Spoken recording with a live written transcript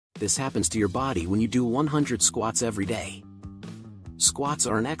This happens to your body when you do 100 squats every day. Squats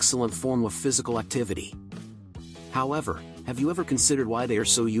are an excellent form of physical activity. However, have you ever considered why they are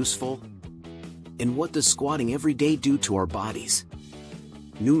so useful? And what does squatting every day do to our bodies?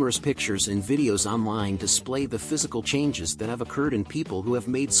 Numerous pictures and videos online display the physical changes that have occurred in people who have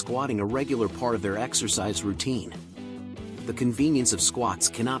made squatting a regular part of their exercise routine. The convenience of squats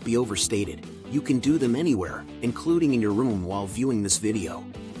cannot be overstated. You can do them anywhere, including in your room while viewing this video.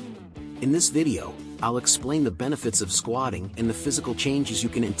 In this video, I'll explain the benefits of squatting and the physical changes you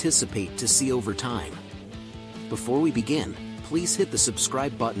can anticipate to see over time. Before we begin, please hit the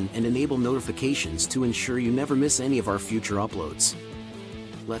subscribe button and enable notifications to ensure you never miss any of our future uploads.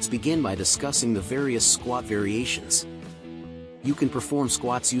 Let's begin by discussing the various squat variations. You can perform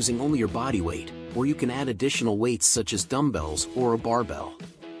squats using only your body weight, or you can add additional weights such as dumbbells or a barbell.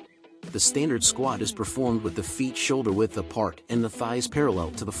 The standard squat is performed with the feet shoulder width apart and the thighs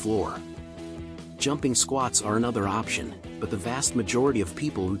parallel to the floor. Jumping squats are another option, but the vast majority of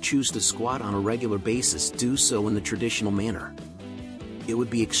people who choose to squat on a regular basis do so in the traditional manner. It would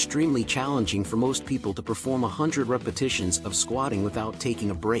be extremely challenging for most people to perform 100 repetitions of squatting without taking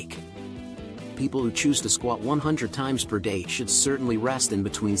a break. People who choose to squat 100 times per day should certainly rest in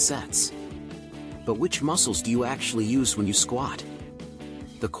between sets. But which muscles do you actually use when you squat?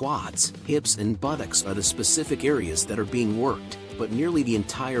 The quads, hips and buttocks are the specific areas that are being worked, but nearly the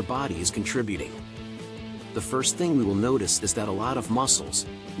entire body is contributing. The first thing we will notice is that a lot of muscles,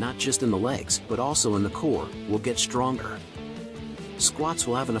 not just in the legs but also in the core, will get stronger. Squats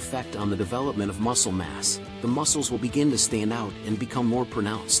will have an effect on the development of muscle mass. The muscles will begin to stand out and become more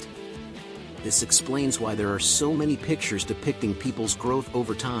pronounced. This explains why there are so many pictures depicting people's growth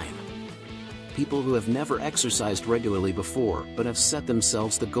over time. People who have never exercised regularly before but have set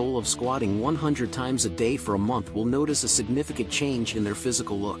themselves the goal of squatting 100 times a day for a month will notice a significant change in their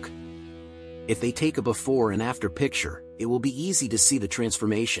physical look. If they take a before and after picture, it will be easy to see the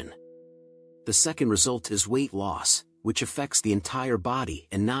transformation. The second result is weight loss, which affects the entire body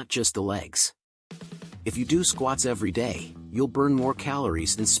and not just the legs. If you do squats every day, you'll burn more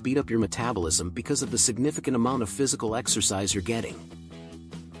calories and speed up your metabolism because of the significant amount of physical exercise you're getting.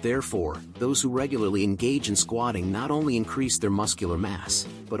 Therefore, those who regularly engage in squatting not only increase their muscular mass,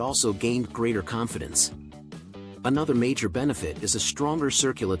 but also gain greater confidence. Another major benefit is a stronger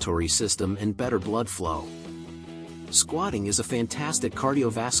circulatory system and better blood flow. Squatting is a fantastic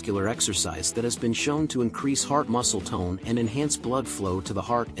cardiovascular exercise that has been shown to increase heart muscle tone and enhance blood flow to the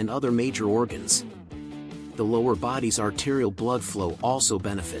heart and other major organs. The lower body's arterial blood flow also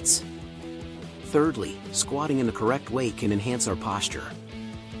benefits. Thirdly, squatting in the correct way can enhance our posture.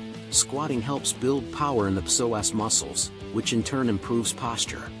 Squatting helps build power in the psoas muscles, which in turn improves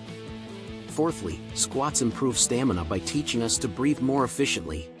posture. Fourthly, squats improve stamina by teaching us to breathe more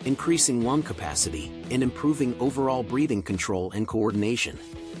efficiently, increasing lung capacity, and improving overall breathing control and coordination.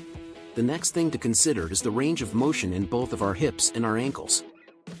 The next thing to consider is the range of motion in both of our hips and our ankles.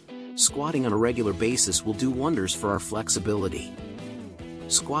 Squatting on a regular basis will do wonders for our flexibility.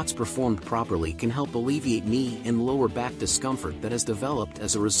 Squats performed properly can help alleviate knee and lower back discomfort that has developed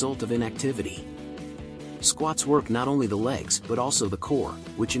as a result of inactivity. Squats work not only the legs but also the core,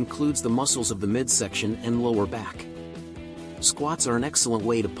 which includes the muscles of the midsection and lower back. Squats are an excellent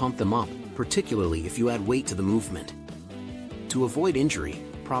way to pump them up, particularly if you add weight to the movement. To avoid injury,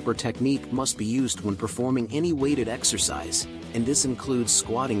 proper technique must be used when performing any weighted exercise, and this includes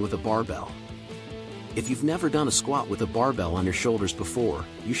squatting with a barbell. If you've never done a squat with a barbell on your shoulders before,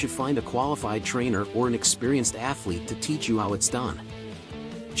 you should find a qualified trainer or an experienced athlete to teach you how it's done.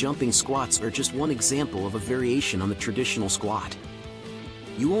 Jumping squats are just one example of a variation on the traditional squat.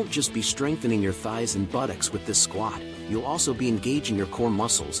 You won't just be strengthening your thighs and buttocks with this squat, you'll also be engaging your core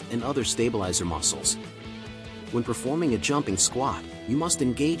muscles and other stabilizer muscles. When performing a jumping squat, you must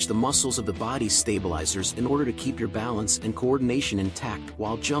engage the muscles of the body's stabilizers in order to keep your balance and coordination intact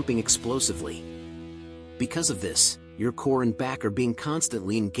while jumping explosively. Because of this, your core and back are being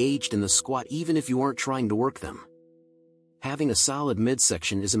constantly engaged in the squat even if you aren't trying to work them. Having a solid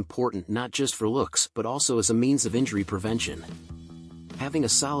midsection is important not just for looks but also as a means of injury prevention. Having a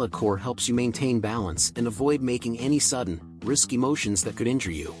solid core helps you maintain balance and avoid making any sudden, risky motions that could injure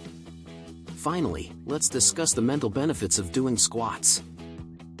you. Finally, let's discuss the mental benefits of doing squats.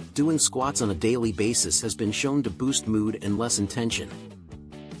 Doing squats on a daily basis has been shown to boost mood and lessen tension.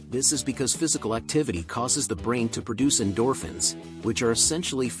 This is because physical activity causes the brain to produce endorphins, which are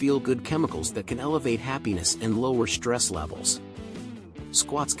essentially feel-good chemicals that can elevate happiness and lower stress levels.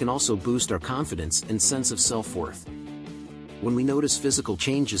 Squats can also boost our confidence and sense of self-worth. When we notice physical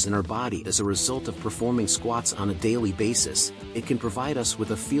changes in our body as a result of performing squats on a daily basis, it can provide us with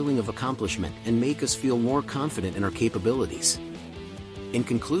a feeling of accomplishment and make us feel more confident in our capabilities. In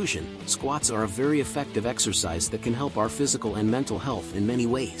conclusion, squats are a very effective exercise that can help our physical and mental health in many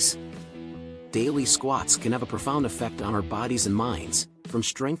ways. Daily squats can have a profound effect on our bodies and minds, from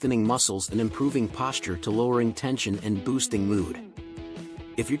strengthening muscles and improving posture to lowering tension and boosting mood.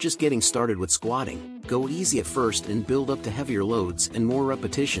 If you're just getting started with squatting, go easy at first and build up to heavier loads and more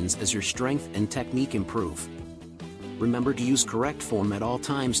repetitions as your strength and technique improve. Remember to use correct form at all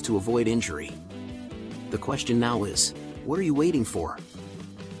times to avoid injury. The question now is, what are you waiting for?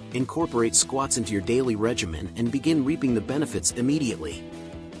 Incorporate squats into your daily regimen and begin reaping the benefits immediately.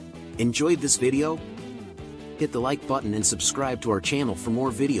 Enjoyed this video? Hit the like button and subscribe to our channel for more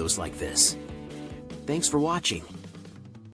videos like this. Thanks for watching.